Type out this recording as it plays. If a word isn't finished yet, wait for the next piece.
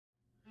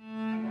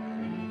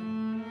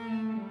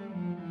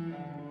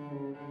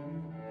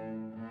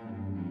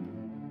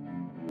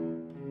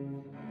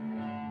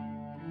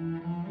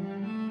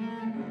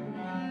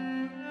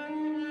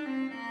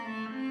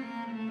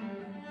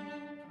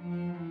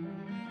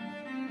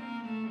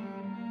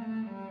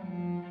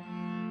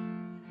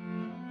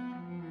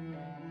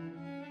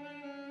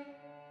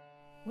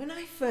When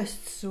I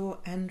first saw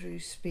Andrew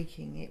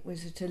speaking, it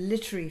was at a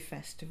literary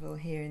festival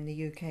here in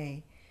the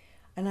UK,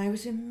 and I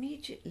was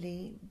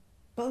immediately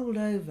bowled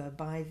over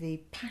by the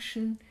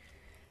passion,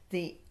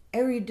 the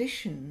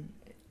erudition,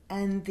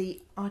 and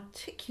the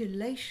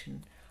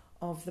articulation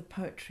of the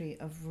poetry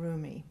of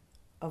Rumi,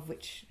 of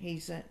which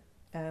he's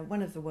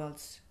one of the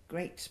world's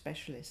great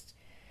specialists.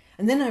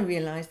 And then I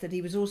realised that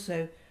he was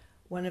also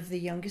one of the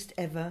youngest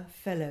ever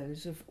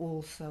fellows of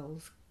All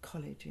Souls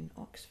College in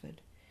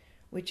Oxford,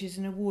 which is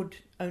an award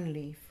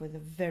only for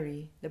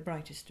the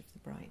brightest of the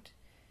bright.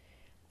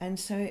 And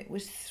so it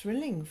was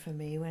thrilling for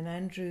me when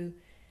Andrew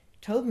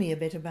told me a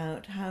bit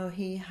about how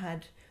he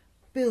had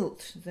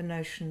built the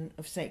notion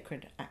of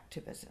sacred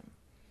activism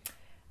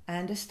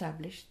and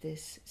established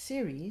this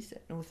series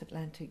at North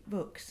Atlantic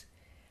Books.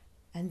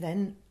 And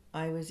then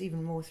I was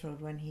even more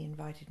thrilled when he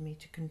invited me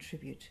to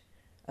contribute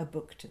a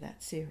book to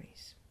that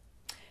series.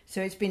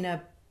 So it's been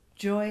a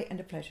joy and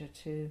a pleasure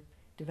to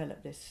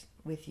develop this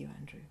with you,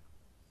 Andrew.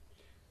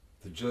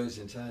 The joy is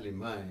entirely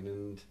mine,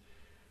 and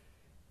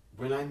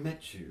when I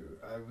met you,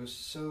 I was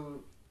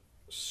so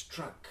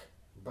struck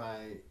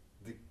by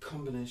the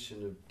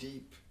combination of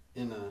deep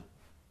inner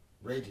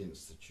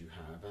radiance that you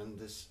have and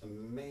this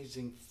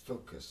amazing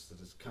focus that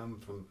has come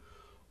from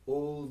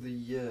all the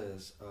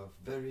years of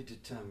very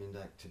determined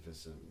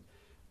activism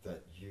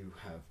that you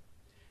have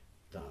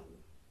done.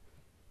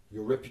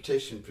 Your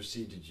reputation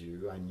preceded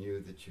you. I knew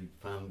that you'd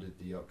founded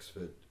the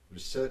Oxford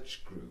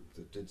research group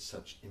that did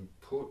such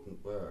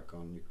important work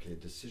on nuclear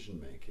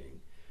decision making.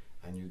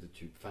 I knew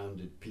that you'd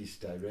founded Peace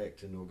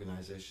Direct, an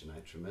organisation I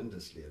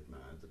tremendously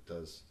admire that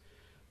does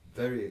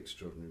very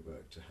extraordinary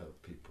work to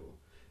help people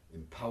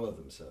empower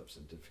themselves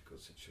in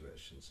difficult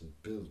situations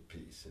and build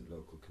peace in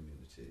local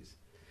communities.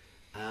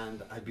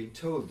 And I'd been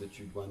told that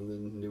you'd won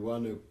the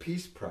Nuano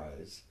Peace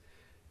Prize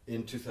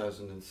in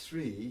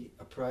 2003,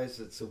 a prize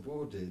that's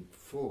awarded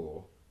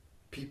for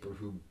people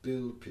who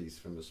build peace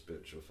from a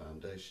spiritual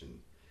foundation.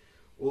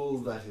 All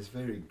that is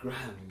very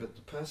grand, but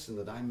the person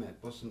that I met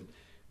wasn't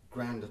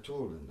grand at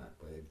all in that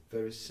way.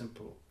 Very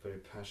simple, very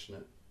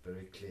passionate,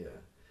 very clear.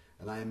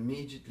 And I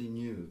immediately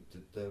knew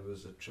that there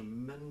was a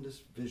tremendous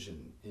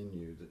vision in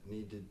you that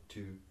needed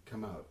to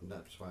come out, and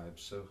that's why I'm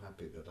so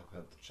happy that I've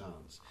had the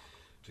chance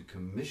to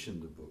commission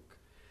the book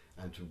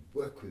and to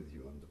work with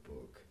you on the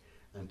book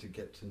and to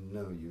get to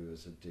know you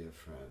as a dear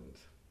friend.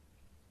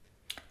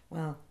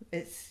 Well,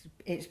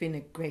 it's been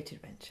a great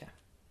adventure.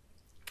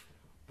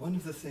 One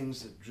of the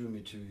things that drew me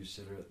to you,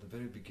 Scilla, at the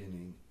very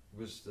beginning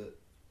was that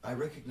I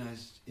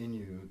recognised in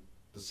you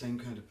the same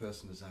kind of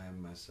person as I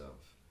am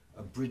myself,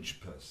 a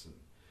bridge person,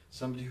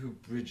 somebody who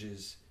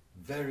bridges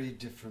very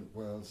different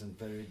worlds and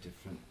very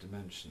different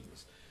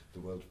dimensions,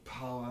 the world of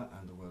power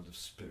and the world of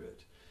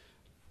spirit.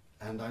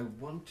 And I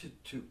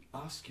wanted to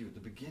ask you at the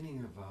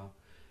beginning of our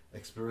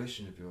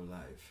exploration of your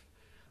life,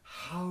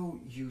 how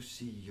you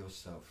see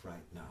yourself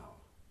right now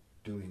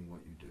doing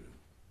what you do.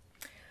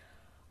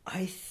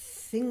 I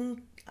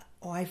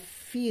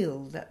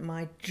feel that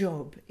my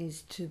job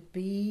is to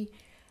be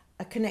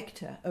a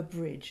connector, a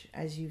bridge,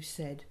 as you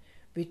said,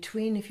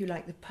 between, if you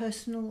like, the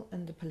personal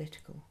and the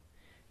political,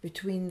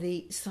 between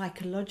the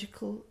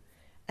psychological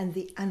and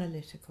the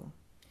analytical,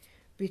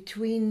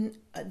 between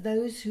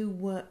those who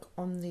work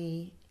on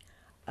the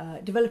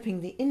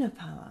developing the inner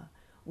power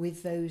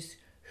with those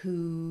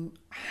who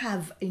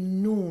have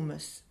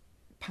enormous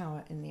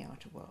power in the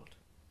outer world.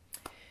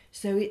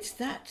 So it's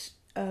that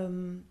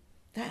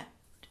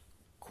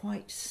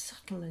quite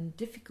subtle and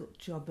difficult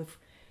job of,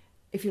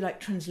 if you like,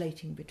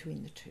 translating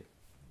between the two.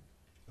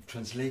 Of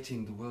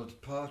translating the world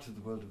of power to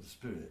the world of the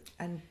spirit.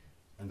 And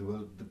the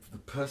world, the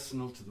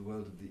personal to the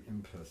world of the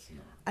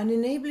impersonal. And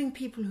enabling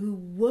people who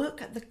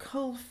work at the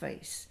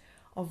coalface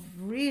of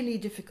really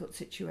difficult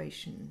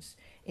situations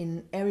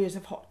in areas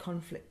of hot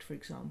conflict, for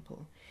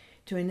example,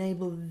 to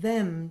enable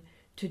them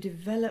to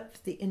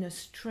develop the inner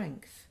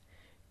strength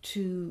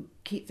to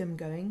keep them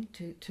going,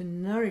 to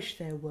nourish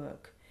their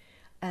work,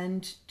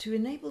 and to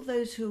enable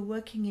those who are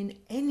working in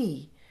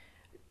any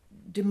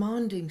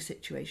demanding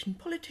situation,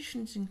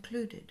 politicians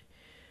included,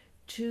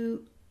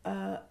 to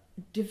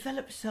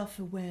develop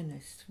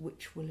self-awareness,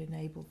 which will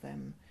enable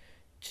them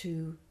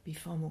to be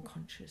far more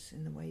conscious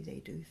in the way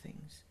they do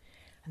things.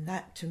 And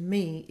that, to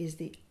me, is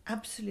the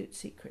absolute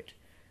secret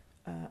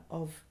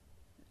of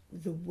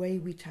the way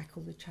we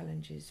tackle the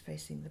challenges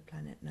facing the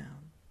planet now.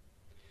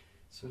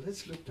 So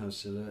let's look now,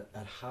 Scilla,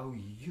 at how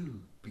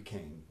you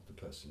became the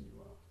person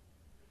you are.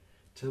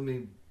 Tell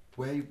me,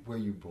 where were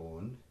you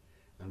born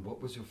and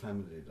what was your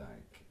family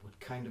like? What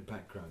kind of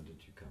background did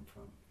you come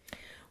from?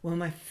 Well,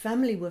 my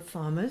family were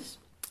farmers,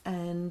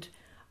 and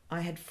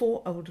I had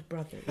 4 older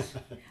brothers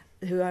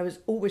who I was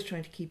always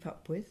trying to keep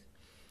up with.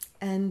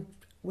 And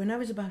when I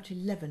was about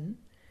 11,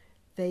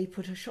 they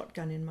put a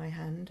shotgun in my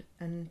hand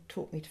and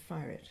taught me to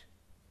fire it.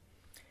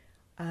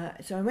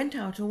 So I went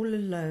out all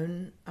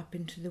alone up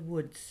into the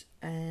woods,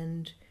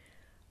 and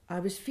I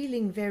was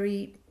feeling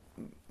very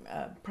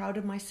proud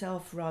of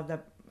myself,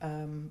 rather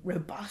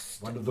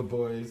robust. One of the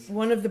boys.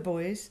 One of the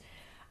boys.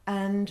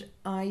 And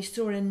I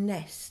saw a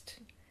nest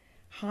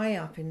high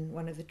up in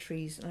one of the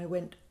trees, and I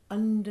went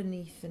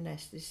underneath the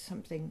nest. This is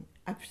something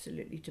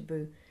absolutely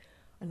taboo.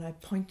 And I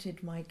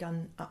pointed my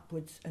gun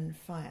upwards and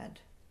fired.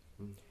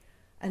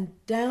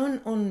 And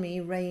down on me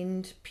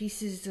rained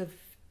pieces of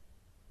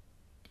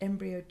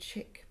embryo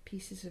chick,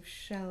 pieces of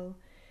shell,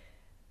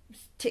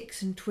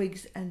 ticks and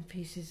twigs, and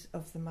pieces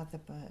of the mother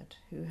bird,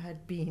 who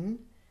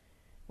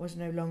was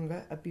no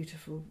longer a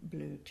beautiful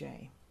blue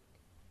jay.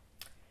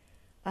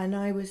 And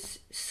I was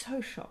so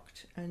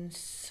shocked and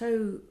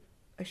so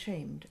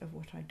ashamed of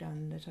what I'd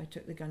done that I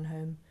took the gun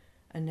home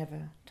and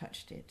never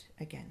touched it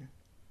again.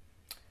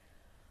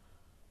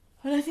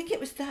 And I think it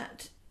was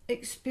that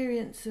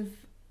experience of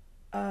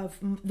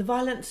the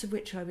violence of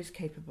which I was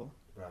capable,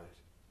 Right.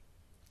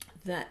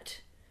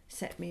 that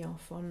set me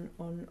off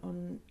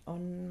on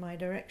my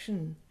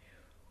direction.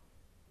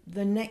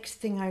 The next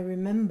thing I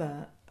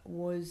remember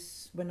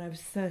was when I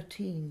was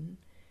 13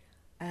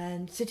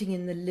 and sitting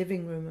in the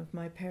living room of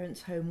my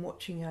parents' home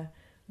watching a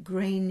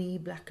grainy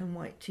black and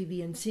white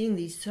TV and seeing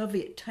these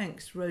Soviet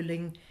tanks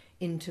rolling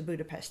into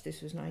Budapest.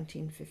 This was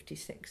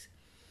 1956.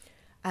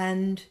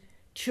 And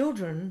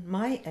children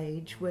my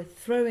age were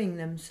throwing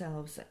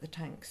themselves at the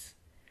tanks,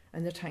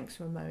 and the tanks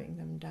were mowing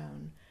them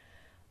down.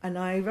 And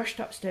I rushed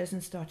upstairs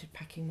and started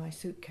packing my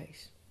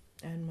suitcase.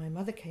 And my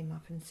mother came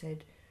up and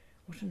said,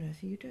 "What on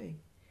earth are you doing?"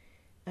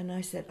 And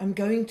I said, "I'm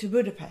going to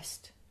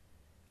Budapest."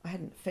 I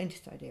hadn't the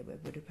faintest idea where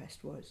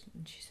Budapest was.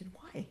 And she said,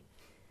 "Why?"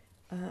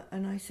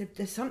 And I said,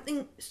 "There's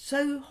something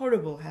so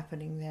horrible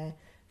happening there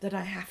that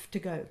I have to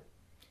go."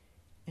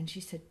 And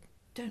she said,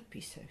 "Don't be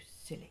so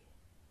silly."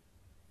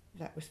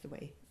 That was the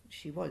way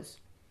she was.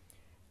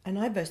 And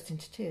I burst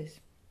into tears.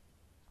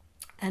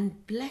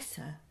 And bless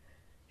her,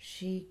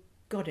 she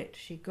got it.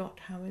 She got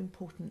how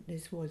important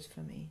this was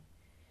for me.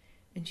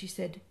 And she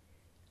said,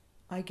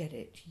 "I get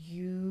it.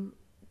 You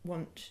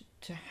want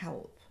to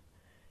help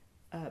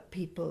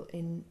people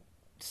in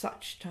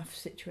such tough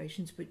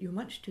situations, but you're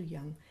much too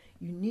young.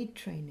 You need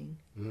training.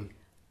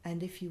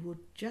 And if you will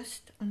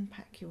just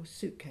unpack your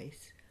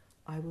suitcase,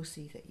 I will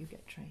see that you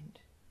get trained."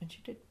 And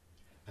she did.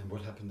 And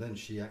what happened then?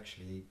 She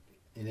actually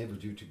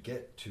enabled you to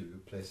get to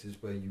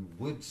places where you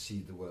would see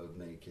the world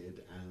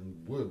naked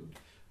and would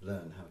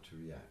learn how to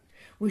react.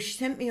 Well, she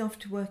sent me off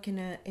to work in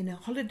a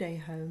holiday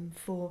home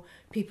for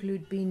people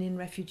who'd been in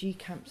refugee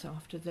camps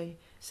after the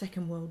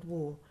Second World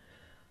War.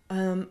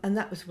 And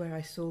that was where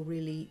I saw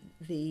really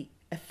the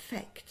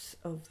effects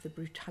of the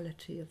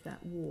brutality of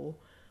that war,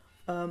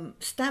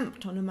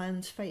 stamped on a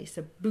man's face,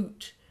 a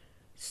boot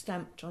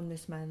stamped on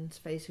this man's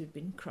face who'd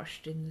been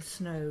crushed in the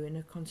snow in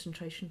a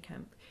concentration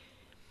camp.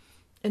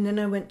 And then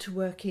I went to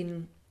work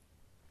in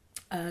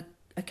a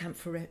camp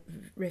for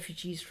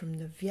refugees from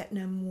the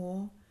Vietnam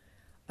War,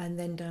 and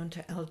then down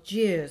to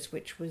Algiers,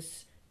 which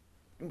was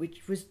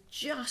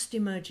just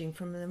emerging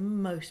from the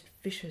most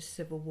vicious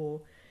civil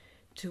war,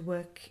 to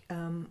work.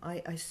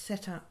 I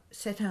set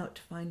out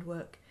to find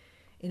work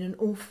in an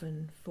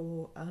orphan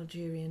for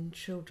Algerian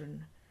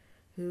children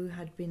who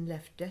had been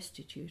left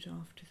destitute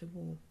after the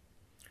war.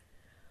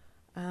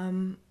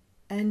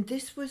 And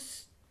this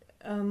was,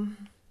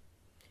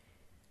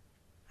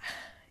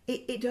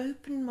 it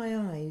opened my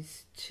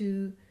eyes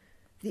to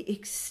the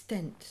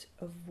extent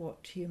of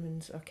what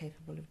humans are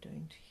capable of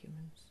doing to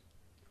humans.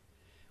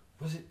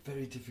 Was it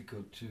very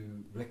difficult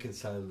to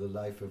reconcile the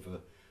life of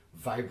a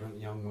vibrant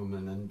young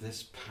woman and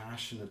this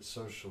passionate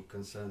social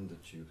concern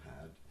that you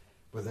had?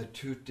 Were there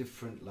two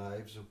different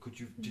lives, or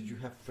did you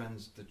have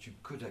friends that you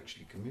could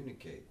actually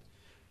communicate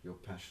your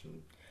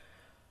passion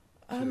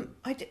to?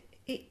 I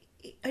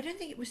don't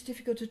think it was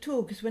difficult at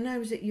all, because when I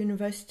was at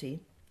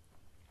university,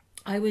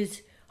 I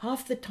was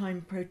half the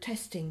time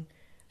protesting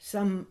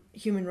some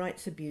human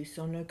rights abuse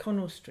on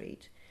O'Connell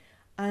Street,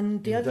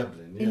 and the other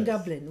Dublin, in yes.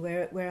 Dublin,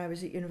 where I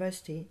was at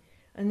university,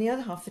 and the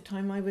other half the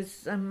time I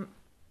was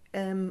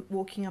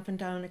walking up and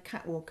down a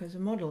catwalk as a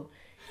model,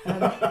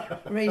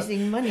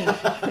 raising money,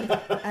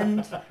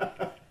 and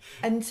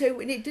so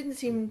it didn't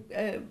seem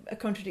a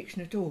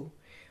contradiction at all.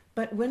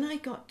 But when I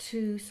got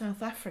to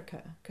South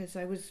Africa, because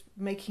I was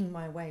making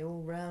my way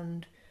all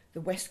round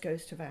the west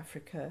coast of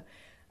Africa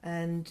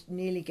and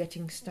nearly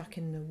getting stuck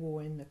in the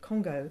war in the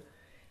Congo,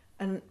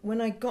 and when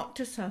I got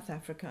to South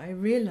Africa, I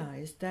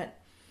realised that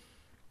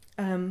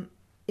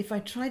if I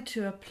tried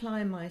to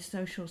apply my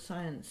social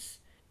science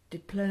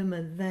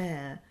diploma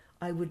there,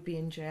 I would be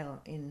in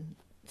jail in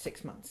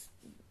 6 months.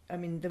 I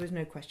mean, there was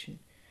no question.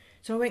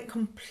 So I went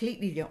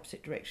completely the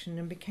opposite direction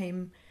and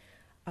became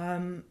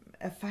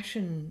a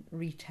fashion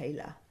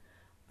retailer,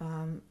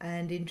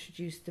 and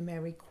introduced the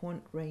Mary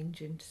Quant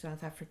range into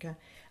South Africa.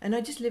 And I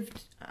just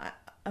lived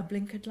a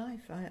blinkered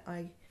life.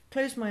 I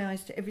closed my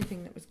eyes to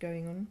everything that was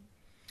going on.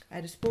 I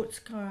had a sports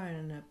car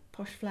and a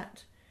posh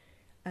flat,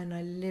 and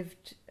I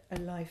lived a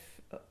life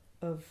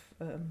of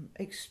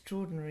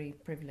extraordinary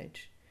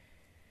privilege.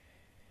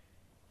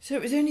 So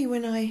it was only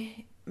when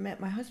I met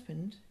my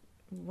husband,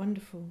 a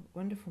wonderful,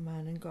 wonderful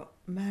man, and got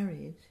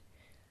married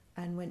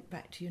and went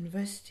back to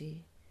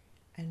university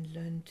and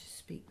learned to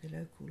speak the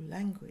local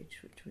language,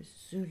 which was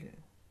Zulu.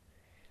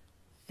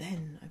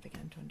 Then I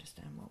began to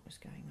understand what was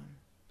going on.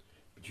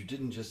 But you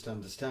didn't just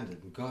understand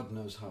it, and God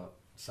knows how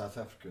South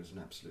Africa is an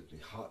absolutely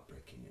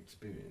heartbreaking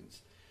experience.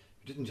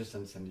 You didn't just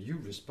understand it, you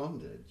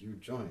responded, you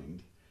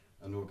joined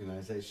an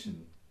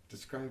organisation.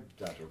 Describe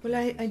that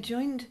organisation. Well, I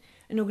joined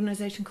an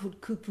organisation called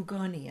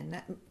Kupugani, and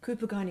that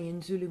Kupugani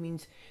in Zulu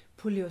means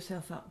pull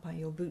yourself up by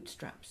your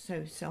bootstraps,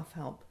 so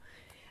self-help.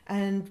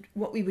 And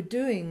what we were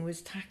doing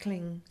was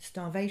tackling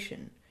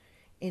starvation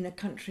in a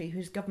country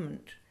whose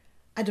government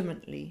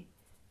adamantly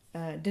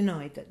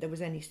denied that there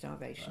was any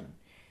starvation. Right.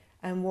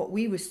 And what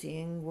we were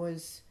seeing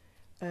was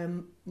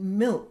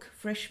milk,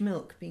 fresh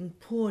milk, being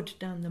poured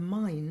down the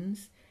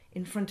mines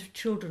in front of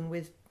children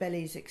with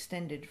bellies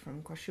extended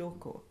from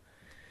kwashiorkor.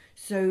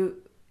 So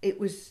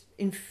it was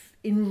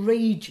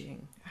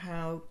enraging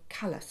how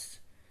callous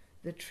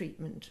the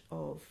treatment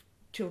of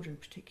children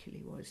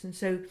particularly was. And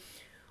so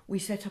we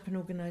set up an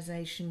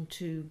organisation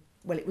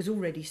it was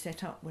already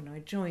set up when I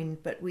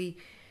joined, but we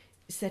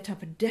set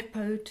up a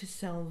depot to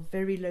sell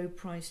very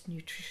low-priced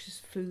nutritious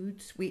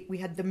foods. We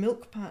had the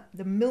milk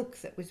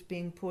that was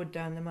being poured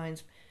down the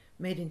mines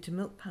made into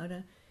milk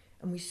powder,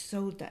 and we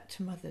sold that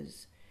to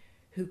mothers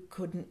who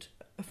couldn't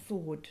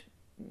afford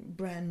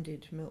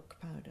branded milk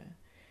powder,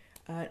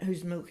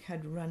 whose milk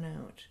had run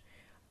out.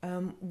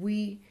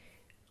 We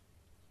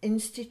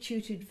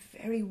instituted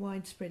very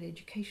widespread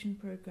education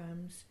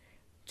programs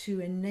to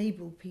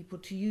enable people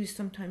to use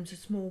sometimes a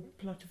small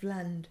plot of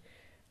land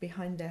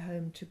behind their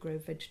home to grow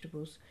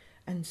vegetables,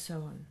 and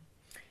so on.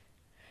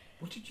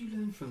 What did you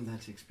learn from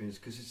that experience?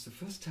 Because it's the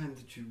first time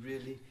that you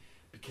really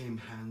became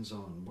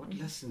hands-on. What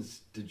lessons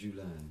did you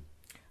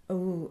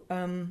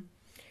learn?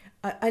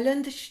 I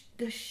learned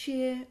the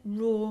sheer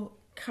raw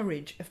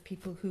courage of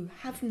people who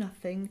have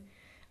nothing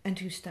and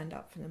who stand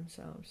up for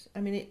themselves. I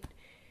mean,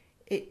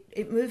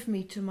 it moved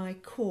me to my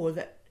core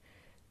that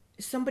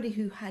somebody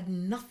who had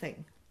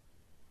nothing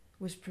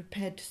was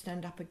prepared to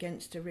stand up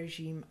against a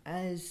regime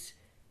as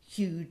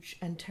huge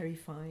and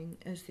terrifying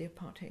as the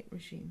apartheid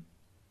regime.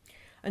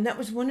 And that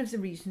was one of the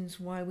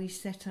reasons why we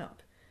set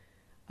up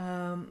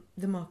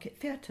the Market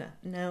Theatre.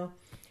 Now,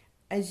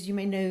 as you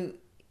may know,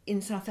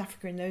 in South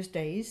Africa in those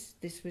days,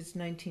 this was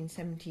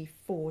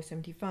 1974,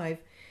 75,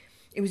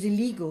 it was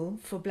illegal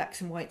for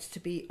blacks and whites to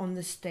be on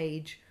the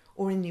stage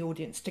or in the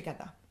audience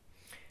together.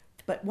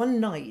 But one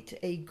night,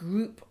 a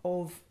group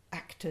of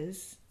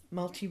actors,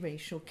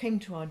 multiracial, came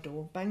to our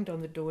door, banged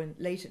on the door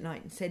late at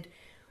night and said,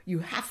 "You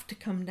have to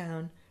come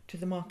down to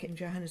the market in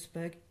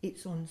Johannesburg,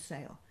 it's on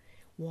sale."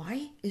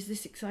 Why is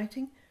this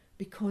exciting?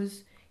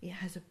 Because it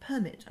has a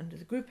permit under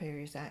the Group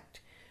Areas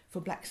Act for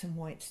blacks and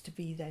whites to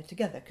be there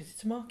together, because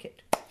it's a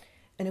market.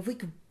 And if we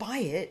could buy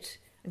it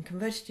and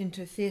convert it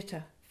into a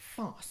theatre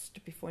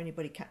fast before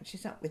anybody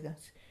catches up with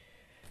us.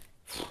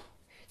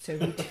 So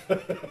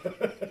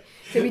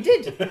we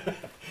did.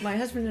 My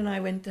husband and I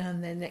went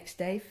down there next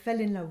day, fell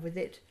in love with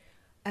it,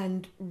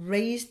 and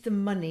raised the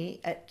money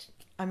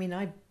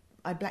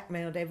I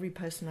blackmailed every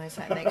person I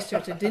sat next to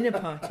at a dinner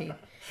party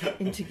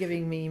into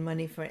giving me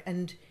money for it.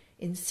 And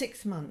in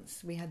 6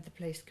 months, we had the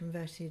place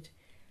converted,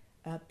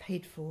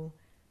 paid for,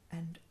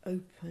 and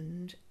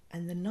opened.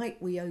 And the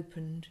night we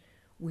opened,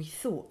 we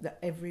thought that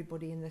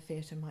everybody in the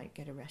theatre might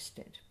get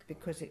arrested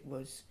because it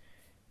was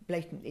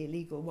blatantly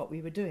illegal what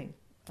we were doing.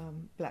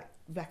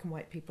 Black and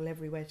white people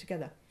everywhere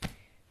together.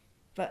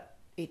 But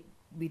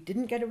we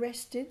didn't get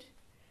arrested,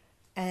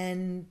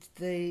 and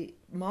the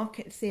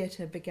Market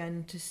Theatre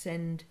began to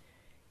send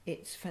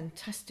its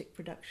fantastic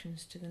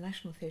productions to the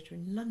National Theatre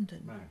in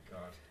London. My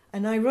God.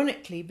 And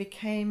ironically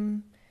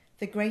became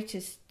the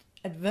greatest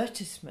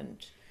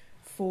advertisement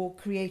for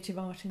creative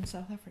art in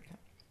South Africa.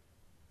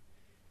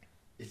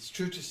 It's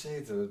true to say,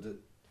 though, that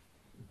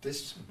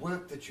this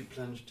work that you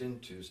plunged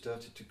into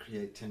started to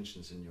create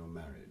tensions in your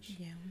marriage.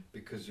 Yeah.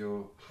 Because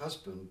your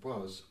husband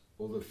was,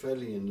 although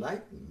fairly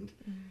enlightened,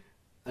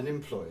 an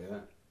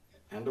employer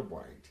and a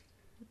white,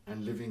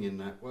 and living in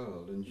that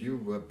world, and you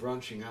were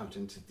branching out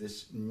into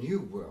this new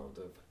world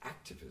of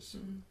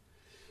activism.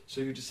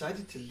 So you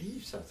decided to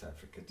leave South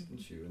Africa,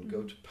 didn't you, and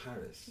go to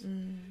Paris.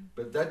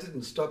 But that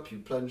didn't stop you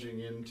plunging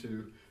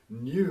into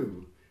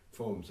new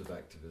forms of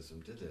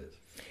activism, did it?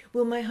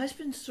 Well, my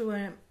husband saw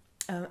an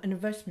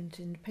advertisement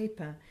in the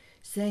paper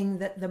saying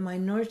that the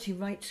minority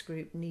rights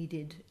group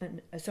needed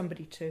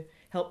somebody to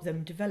help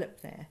them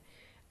develop there.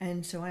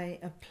 And so I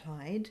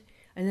applied,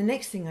 and the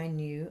next thing I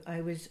knew,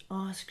 I was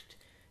asked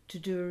to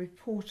do a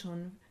report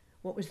on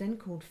what was then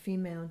called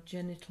female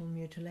genital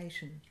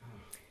mutilation.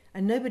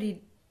 And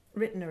nobody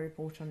written a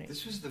report on it.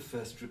 This was the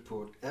first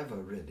report ever,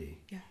 really.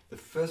 Yeah. The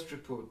first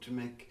report to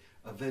make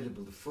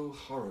available the full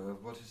horror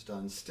of what is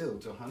done still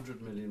to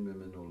 100 million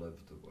women all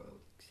over the world.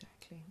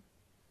 Exactly.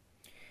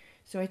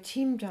 So I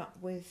teamed up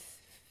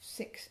with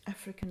 6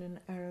 African and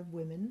Arab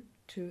women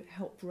to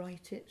help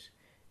write it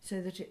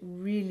so that it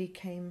really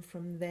came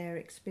from their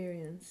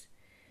experience.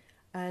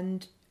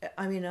 And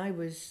I mean,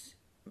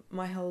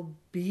 my whole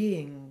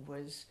being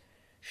was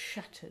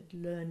shattered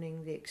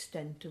learning the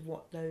extent of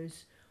what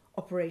those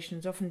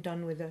operations, often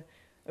done with a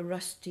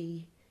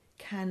rusty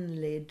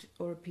can lid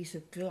or a piece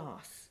of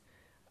glass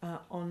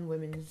on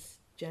women's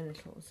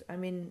genitals. I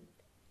mean,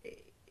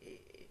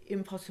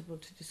 impossible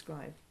to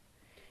describe.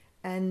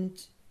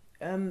 And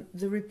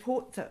the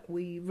report that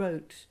we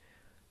wrote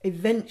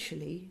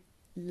eventually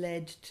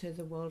led to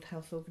the World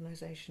Health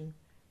Organization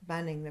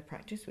banning the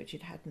practice, which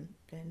it hadn't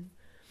then.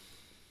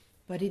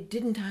 But it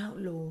didn't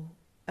outlaw.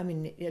 I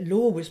mean, a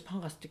law was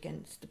passed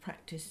against the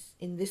practice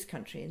in this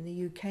country, in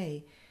the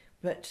UK,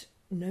 but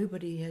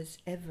nobody has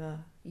ever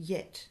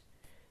yet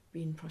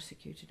been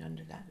prosecuted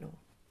under that law.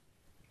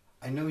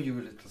 I know you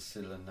a little,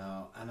 Scilla,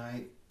 now, and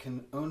I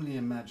can only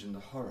imagine the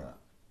horror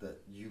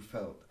that you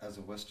felt as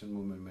a Western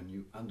woman when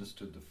you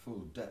understood the full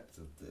depth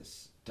of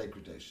this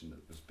degradation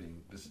that was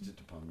being visited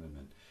upon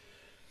women.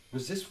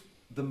 Was this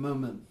the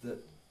moment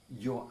that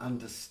your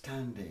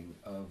understanding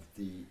of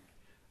the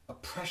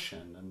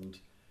oppression and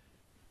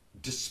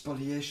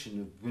despoliation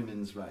of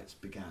women's rights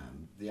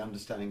began, the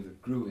understanding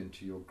that grew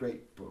into your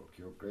great book,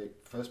 your great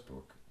first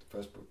book, the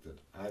first book that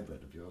I'd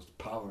read of yours,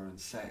 Power and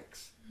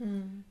Sex?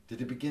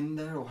 Did it begin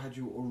there, or had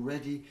you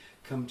already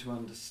come to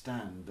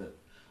understand that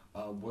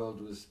our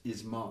world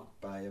is marked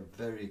by a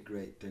very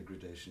great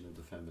degradation of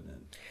the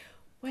feminine?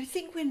 Well, I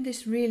think when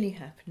this really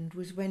happened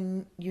was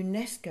when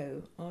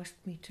UNESCO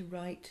asked me to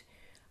write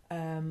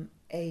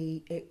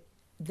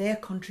their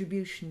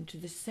contribution to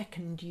the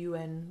second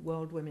UN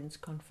World Women's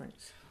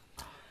Conference.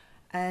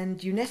 And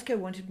UNESCO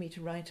wanted me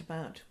to write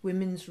about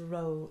women's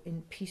role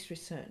in peace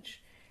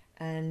research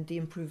and the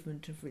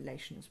improvement of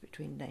relations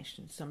between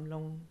nations, some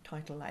long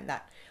title like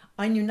that.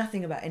 I knew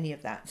nothing about any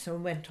of that, so I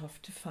went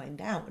off to find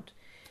out.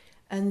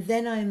 And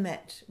then I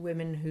met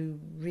women who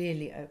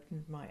really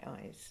opened my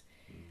eyes.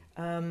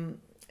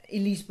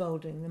 Elise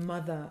Boulding,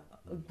 the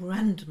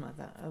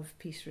grandmother of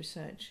peace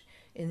research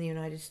in the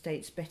United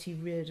States, Betty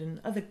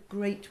Reardon, other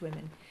great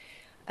women.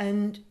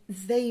 And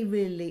they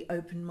really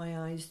opened my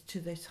eyes to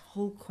this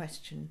whole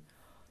question,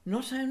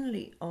 not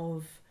only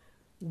of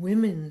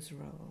women's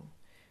role,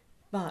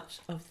 but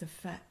of the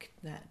fact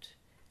that,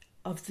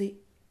 of the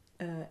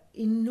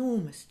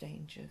enormous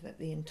danger that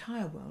the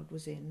entire world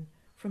was in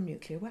from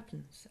nuclear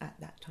weapons at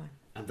that time.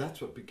 And that's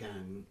what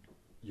began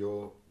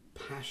your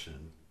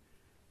passion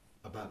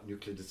about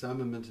nuclear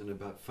disarmament and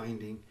about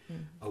finding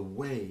a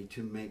way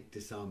to make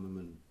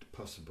disarmament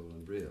possible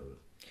and real.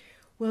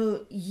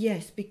 Well,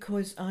 yes,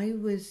 because I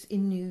was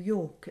in New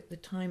York at the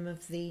time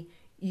of the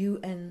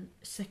UN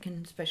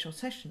Second Special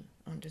Session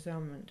on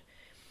Disarmament.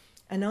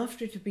 And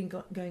after it had been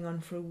going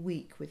on for a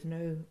week with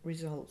no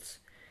results,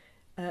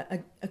 a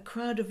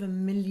crowd of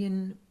 1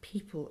 million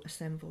people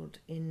assembled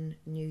in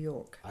New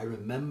York. I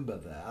remember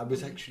that. I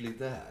was actually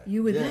there.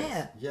 You were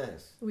there?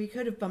 Yes. We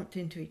could have bumped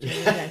into each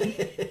other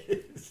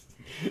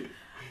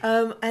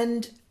then.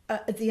 And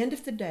at the end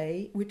of the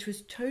day, which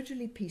was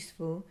totally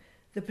peaceful,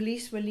 the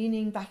police were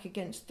leaning back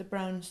against the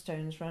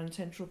brownstones round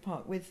Central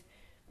Park with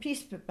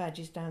peace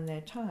badges down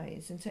their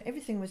ties. And so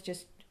everything was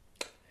just...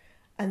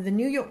 And the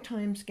New York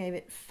Times gave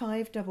it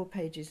 5 double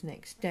pages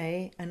next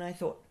day, and I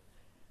thought,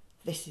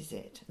 this is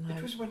it. And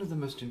it was one of the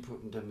most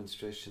important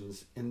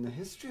demonstrations in the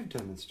history of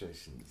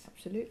demonstrations.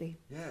 Absolutely.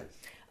 Yes.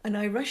 And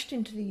I rushed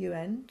into the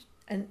UN,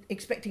 and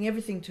expecting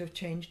everything to have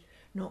changed.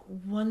 Not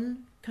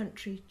one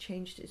country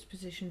changed its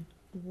position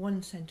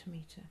 1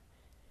 centimetre.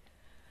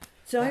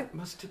 So that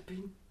must have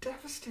been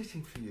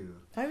devastating for you.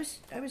 I was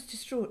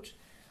distraught.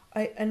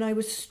 I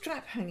was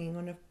strap hanging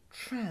on a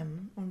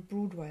tram on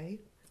Broadway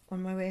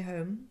on my way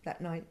home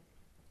that night,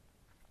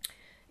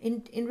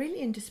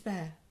 really in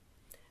despair.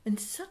 And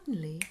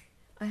suddenly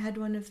I had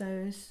one of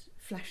those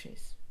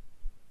flashes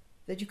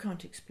that you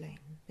can't explain.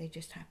 They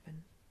just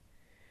happen.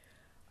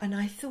 And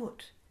I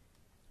thought,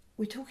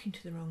 we're talking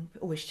to the wrong,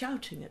 or we're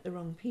shouting at the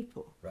wrong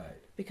people.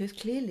 Right. Because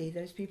clearly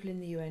those people in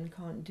the UN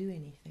can't do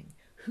anything.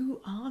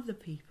 Who are the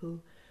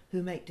people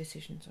who make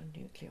decisions on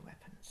nuclear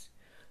weapons?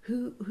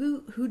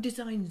 Who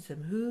designs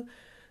them?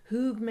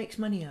 Who makes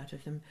money out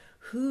of them?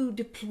 Who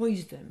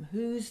deploys them?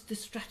 Who's the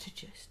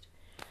strategist?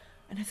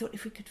 And I thought,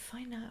 if we could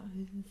find out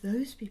who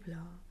those people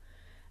are,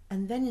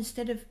 and then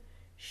instead of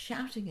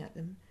shouting at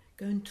them,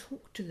 go and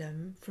talk to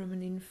them from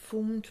an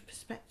informed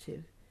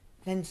perspective,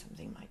 then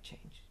something might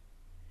change.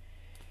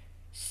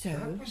 So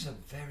that was a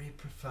very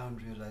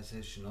profound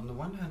realization. On the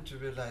one hand, to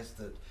realize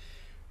that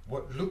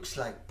what looks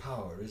like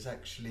power is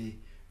actually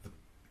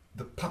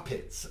the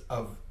puppets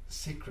of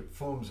secret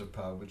forms of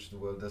power which the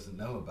world doesn't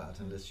know about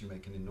unless you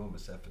make an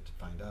enormous effort to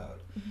find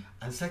out.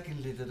 And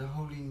secondly, that a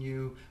wholly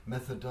new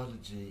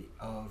methodology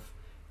of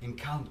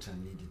encounter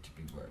needed to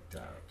be worked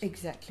out.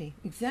 Exactly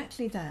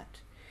that.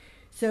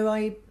 So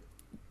I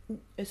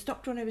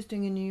stopped what I was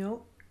doing in New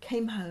York,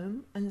 came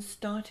home and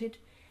started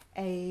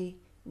a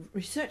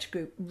research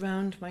group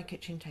round my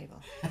kitchen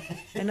table.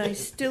 And I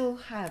still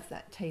have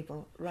that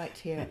table right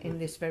here in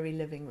this very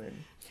living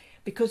room,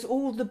 because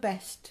all the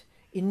best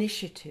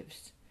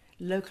initiatives,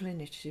 local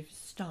initiatives,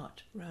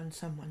 start around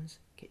someone's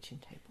kitchen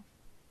table.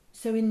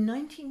 So in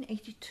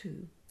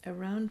 1982,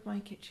 around my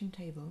kitchen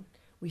table,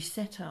 we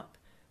set up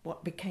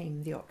what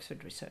became the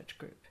Oxford Research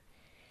Group.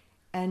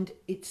 And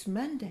its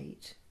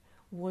mandate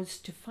was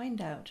to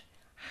find out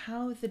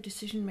how the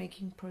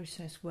decision-making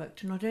process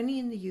worked, not only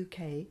in the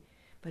UK,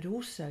 but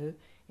also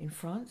in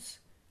France,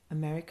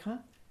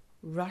 America,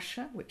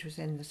 Russia, which was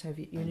then the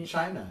Soviet Union,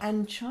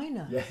 and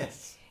China.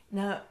 Yes.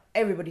 Now,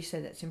 everybody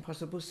said that's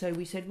impossible, so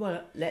we said,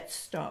 well, let's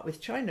start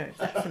with China, if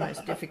that's the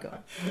most difficult.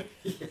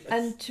 Yes.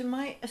 And to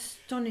my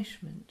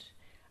astonishment,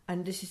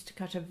 and this is to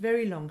cut a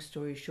very long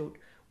story short,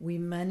 we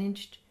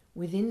managed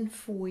within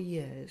 4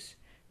 years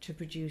to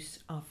produce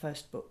our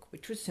first book,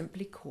 which was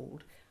simply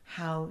called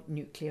How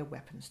Nuclear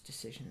Weapons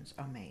Decisions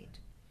Are Made.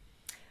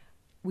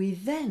 We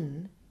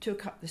then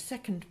took up the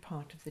second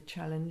part of the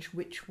challenge,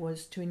 which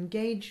was to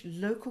engage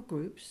local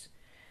groups,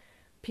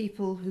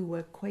 people who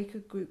were Quaker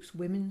groups,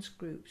 women's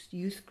groups,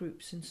 youth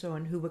groups and so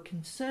on, who were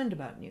concerned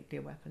about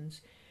nuclear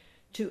weapons,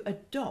 to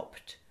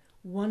adopt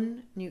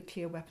one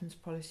nuclear weapons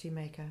policy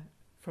maker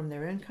from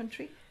their own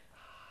country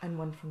and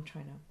one from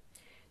China.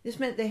 This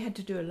meant they had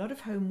to do a lot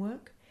of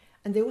homework,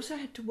 and they also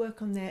had to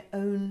work on their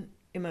own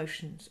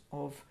emotions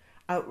of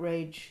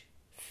outrage,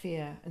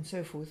 fear and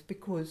so forth,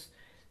 because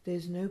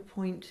there's no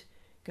point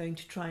going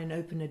to try and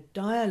open a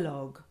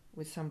dialogue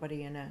with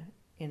somebody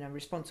in a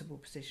responsible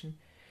position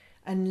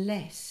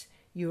unless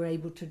you're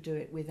able to do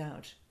it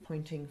without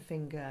pointing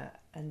finger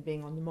and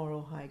being on the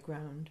moral high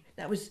ground.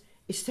 That was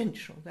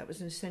essential. That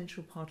was an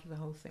essential part of the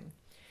whole thing.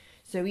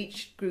 So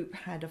each group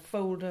had a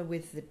folder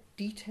with the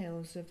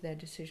details of their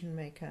decision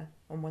maker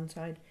on one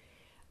side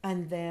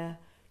and their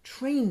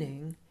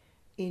training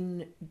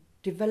in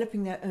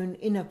developing their own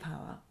inner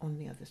power on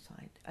the other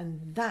side.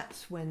 And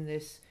that's when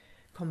this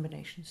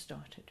combination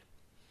started.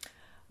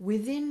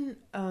 Within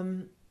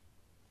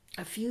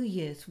a few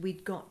years,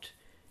 we'd got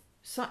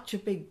such a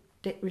big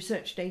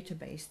research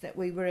database that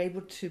we were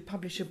able to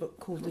publish a book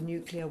called The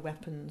Nuclear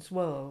Weapons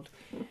World,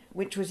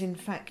 which was in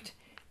fact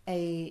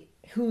a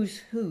who's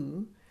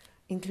who,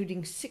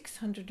 including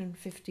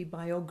 650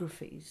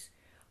 biographies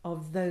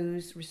of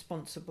those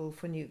responsible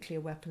for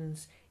nuclear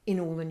weapons in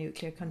all the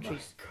nuclear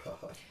countries. My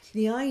God.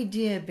 The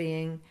idea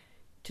being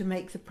to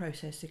make the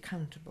process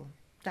accountable.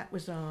 That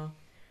was our...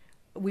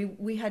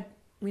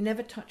 We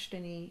never touched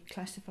any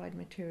classified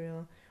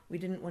material. We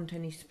didn't want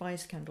any spy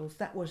scandals.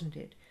 That wasn't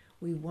it.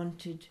 We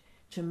wanted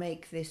to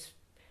make this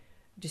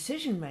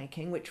decision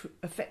making, which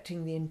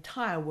affecting the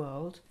entire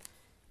world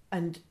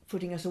and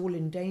putting us all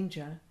in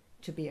danger,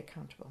 to be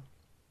accountable.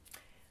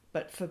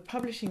 But for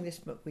publishing this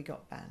book, we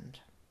got banned.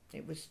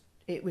 It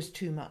was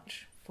too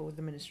much for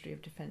the Ministry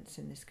of Defence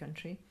in this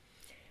country,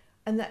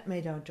 and that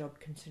made our job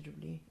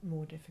considerably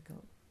more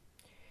difficult.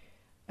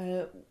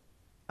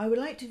 I would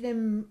like to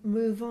then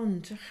move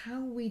on to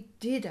how we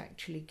did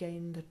actually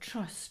gain the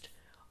trust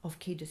of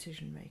key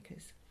decision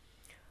makers.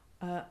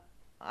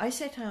 I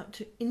set out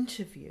to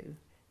interview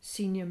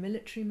senior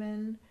military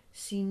men,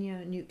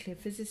 senior nuclear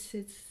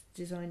physicists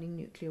designing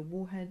nuclear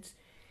warheads,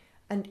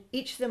 and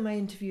each of them I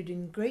interviewed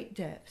in great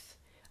depth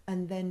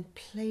and then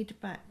played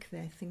back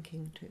their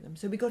thinking to them.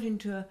 So we got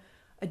into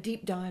a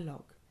deep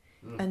dialogue,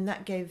 and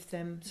that gave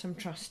them some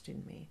trust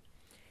in me.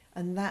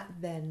 And that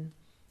then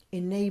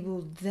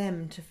enabled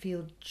them to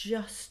feel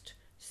just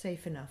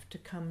safe enough to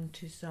come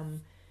to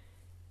some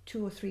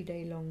 2 or 3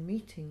 day long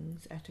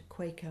meetings at a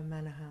Quaker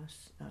manor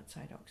house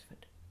outside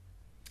Oxford.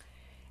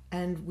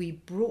 And we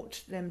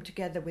brought them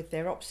together with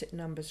their opposite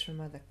numbers from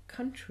other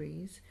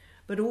countries,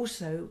 but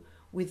also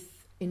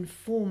with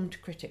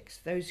informed critics,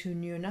 those who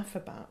knew enough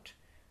about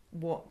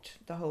what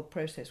the whole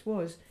process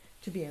was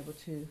to be able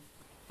to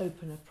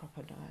open a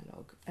proper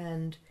dialogue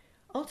and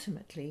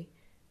ultimately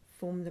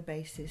form the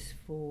basis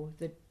for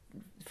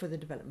the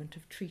development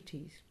of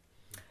treaties.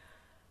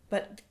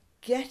 But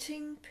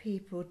getting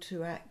people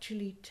to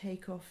actually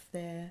take off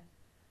their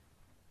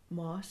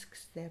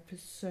masks, their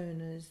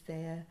personas,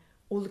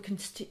 all the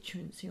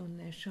constituency on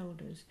their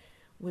shoulders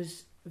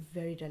was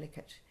very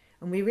delicate.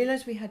 And we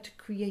realised we had to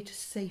create a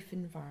safe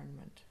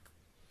environment.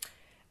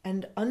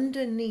 And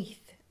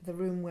underneath the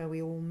room where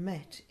we all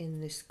met in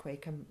this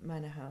Quaker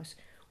manor house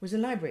was a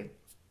library.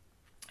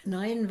 And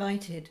I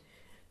invited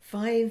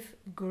 5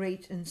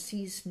 great and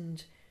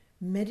seasoned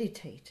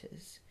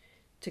meditators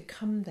to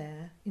come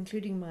there,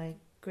 including my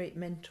great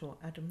mentor,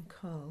 Adam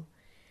Curl,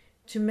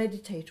 to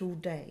meditate all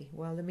day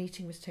while the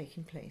meeting was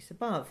taking place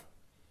above.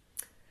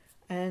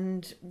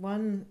 And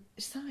one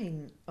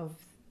sign of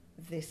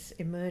this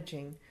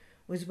emerging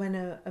was when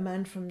a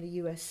man from the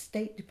US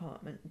State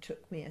Department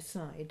took me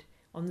aside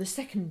on the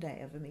second day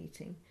of a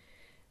meeting,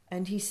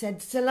 and he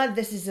said, "Scilla,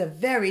 this is a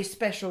very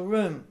special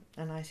room."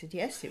 And I said,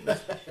 "Yes,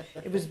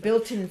 it was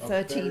built in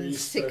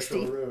 1360.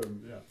 A very special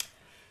room, yeah.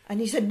 And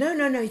he said,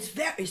 no, it's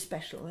very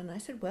special." And I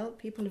said, "Well,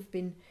 people have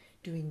been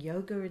doing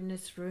yoga in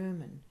this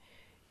room and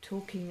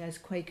talking as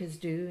Quakers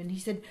do." And he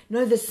said,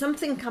 "No, there's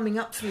something coming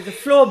up through the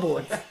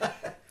floorboards."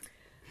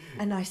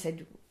 And I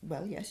said,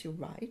 "Well, yes, you're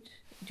right.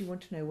 Do you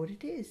want to know what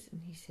it is?"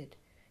 And he said,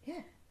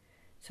 "Yeah."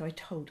 So I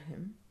told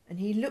him, and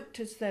he looked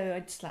as though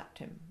I'd slapped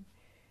him.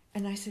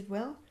 And I said,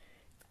 "Well,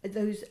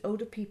 those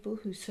older people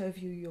who serve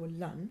you your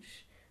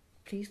lunch,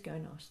 please go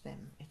and ask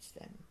them. It's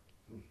them."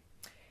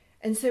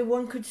 And so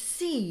one could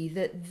see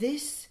that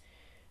this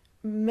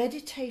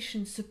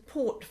meditation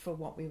support for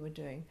what we were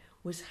doing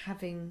was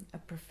having a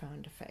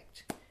profound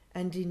effect,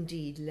 and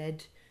indeed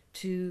led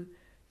to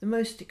the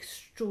most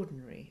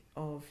extraordinary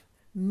of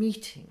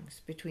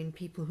meetings between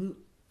people who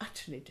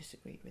utterly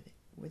disagreed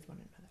with one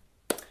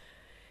another.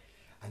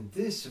 And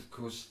this, of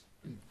course,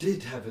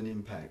 did have an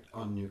impact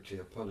on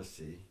nuclear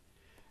policy,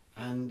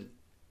 and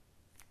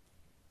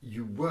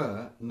you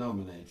were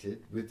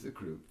nominated with the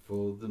group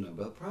for the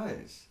Nobel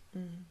Prize.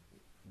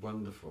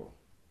 Wonderful.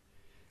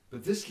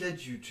 But this led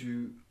you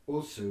to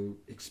also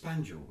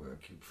expand your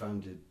work. You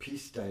founded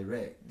Peace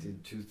Direct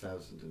in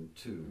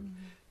 2002.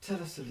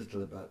 Tell us a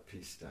little about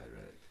Peace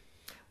Direct.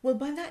 Well,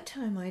 by that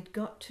time I'd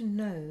got to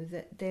know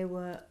that there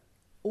were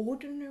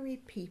ordinary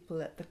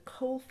people at the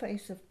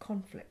coalface of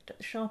conflict, at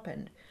the sharp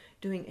end,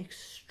 doing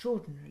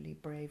extraordinarily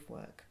brave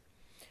work,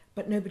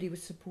 but nobody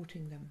was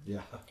supporting them.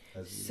 Yeah.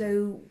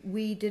 So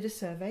we did a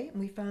survey and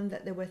we found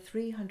that there were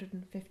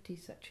 350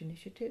 such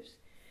initiatives,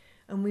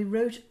 and we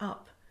wrote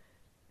up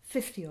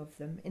 50 of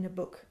them in a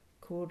book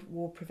called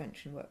War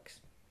Prevention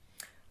Works.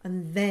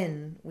 And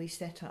then we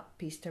set up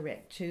Peace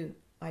Direct to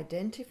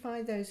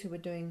identify those who were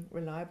doing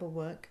reliable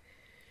work,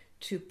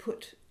 to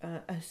put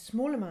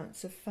small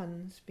amounts of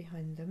funds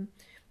behind them,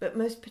 but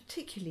most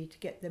particularly to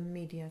get them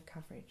media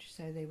coverage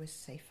so they were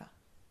safer.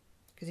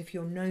 Because if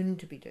you're known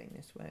to be doing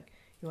this work,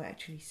 you're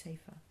actually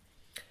safer.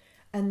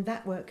 And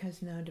that work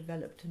has now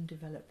developed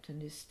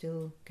and is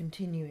still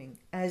continuing,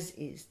 as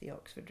is the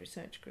Oxford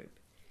Research Group.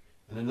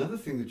 And another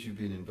thing that you've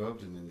been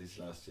involved in these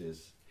last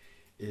years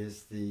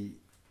is the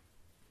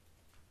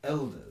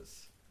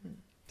elders.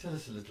 Tell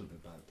us a little bit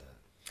about that.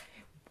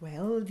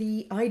 Well,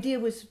 the idea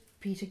was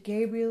Peter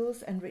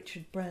Gabriel's and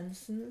Richard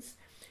Branson's,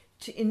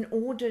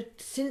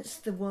 since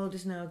the world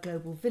is now a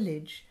global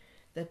village,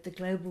 that the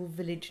global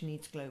village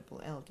needs global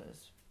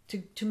elders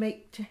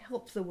to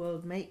help the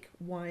world make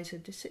wiser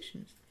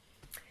decisions.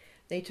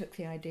 They took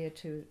the idea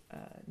to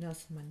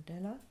Nelson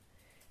Mandela,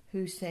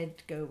 who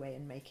said, go away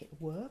and make it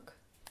work.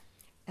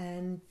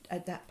 And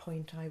at that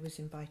point I was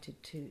invited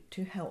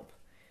to help.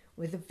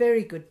 With a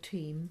very good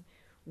team,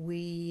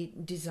 we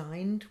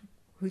designed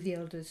who the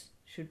elders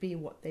should be,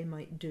 what they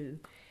might do,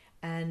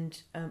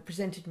 and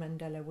presented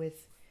Mandela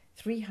with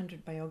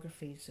 300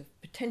 biographies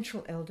of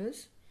potential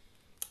elders,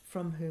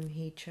 from whom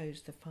he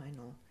chose the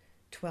final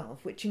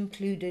 12, which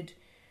included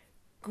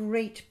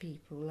great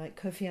people like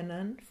Kofi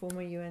Annan,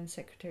 former UN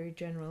Secretary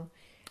General,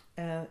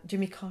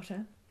 Jimmy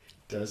Carter.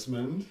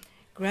 Desmond.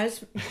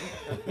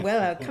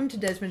 Well, I'll come to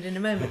Desmond in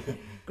a moment.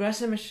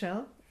 Graça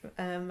Machel,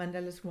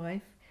 Mandela's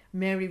wife,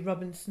 Mary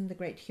Robinson, the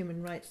great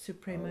human rights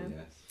supremo, Oh,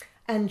 yes.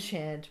 and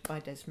chaired by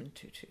Desmond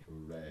Tutu.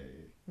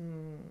 Hooray.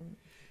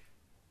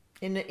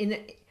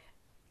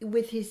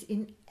 With his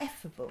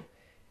ineffable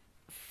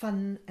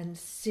fun and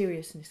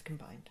seriousness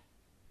combined.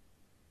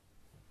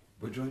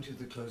 We're drawing to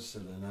the close,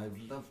 Scilla, and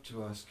I'd love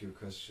to ask you a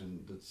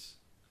question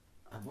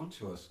I've wanted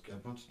to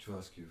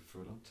ask you for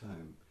a long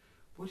time.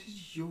 What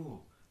is your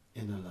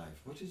inner life?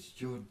 What is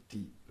your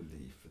deep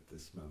belief at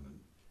this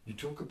moment? You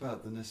talk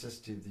about the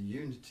necessity of the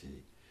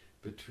unity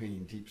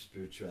between deep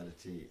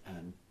spirituality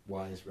and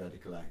wise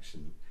radical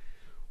action.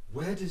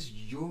 Where does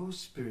your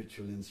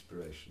spiritual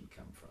inspiration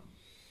come from?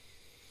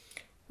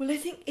 Well, I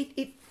think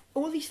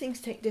all these things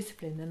take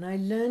discipline, and I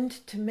learned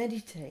to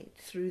meditate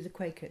through the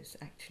Quakers,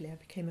 actually. I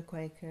became a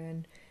Quaker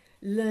and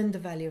learned the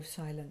value of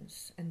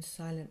silence and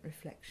silent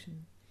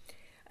reflection.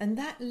 And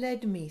that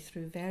led me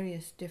through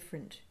various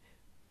different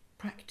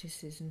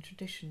practices and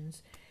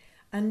traditions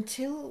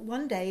until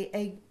one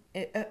day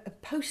a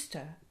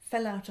poster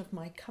fell out of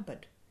my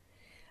cupboard,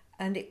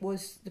 and it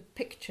was the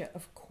picture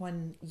of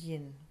Kuan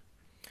Yin.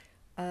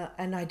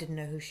 And I didn't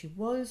know who she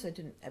was,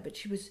 but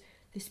she was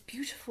this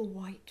beautiful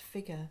white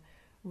figure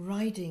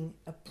riding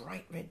a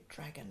bright red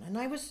dragon. And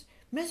I was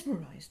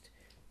mesmerised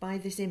by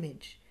this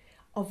image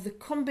of the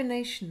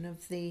combination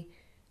of the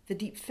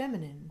deep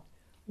feminine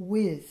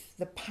with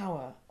the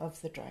power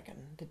of the dragon,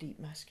 the deep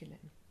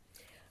masculine.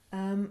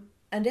 And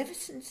ever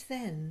since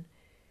then,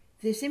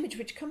 this image,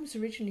 which comes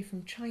originally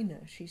from China,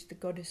 she's the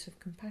goddess of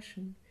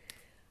compassion,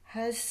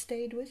 has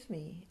stayed with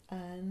me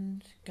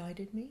and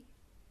guided me.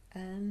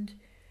 And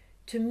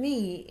to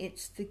me,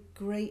 it's the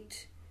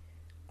great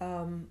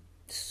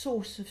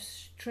source of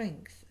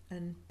strength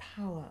and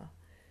power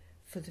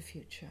for the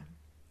future.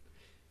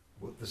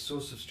 Well, the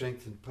source of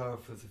strength and power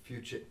for the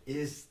future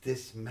is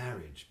this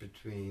marriage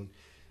between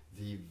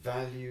the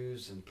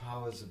values and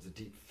powers of the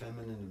deep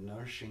feminine, of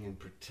nourishing and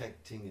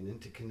protecting and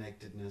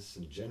interconnectedness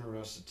and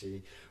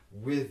generosity,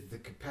 with the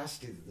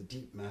capacity that the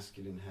deep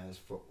masculine has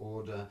for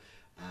order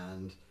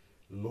and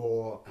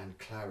law and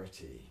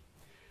clarity.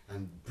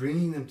 And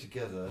bringing them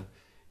together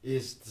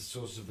is the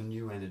source of a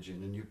new energy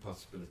and a new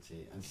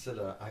possibility. And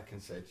Scilla, I can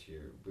say to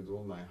you with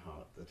all my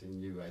heart that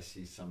in you I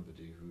see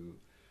somebody who,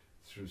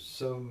 through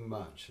so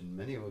much and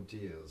many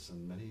ordeals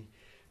and many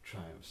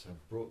triumphs,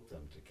 have brought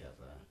them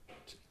together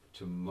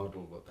to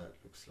model what that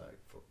looks like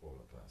for all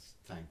of us.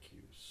 Thank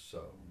you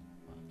so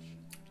much.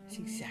 It's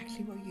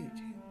exactly what you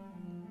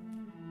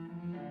do.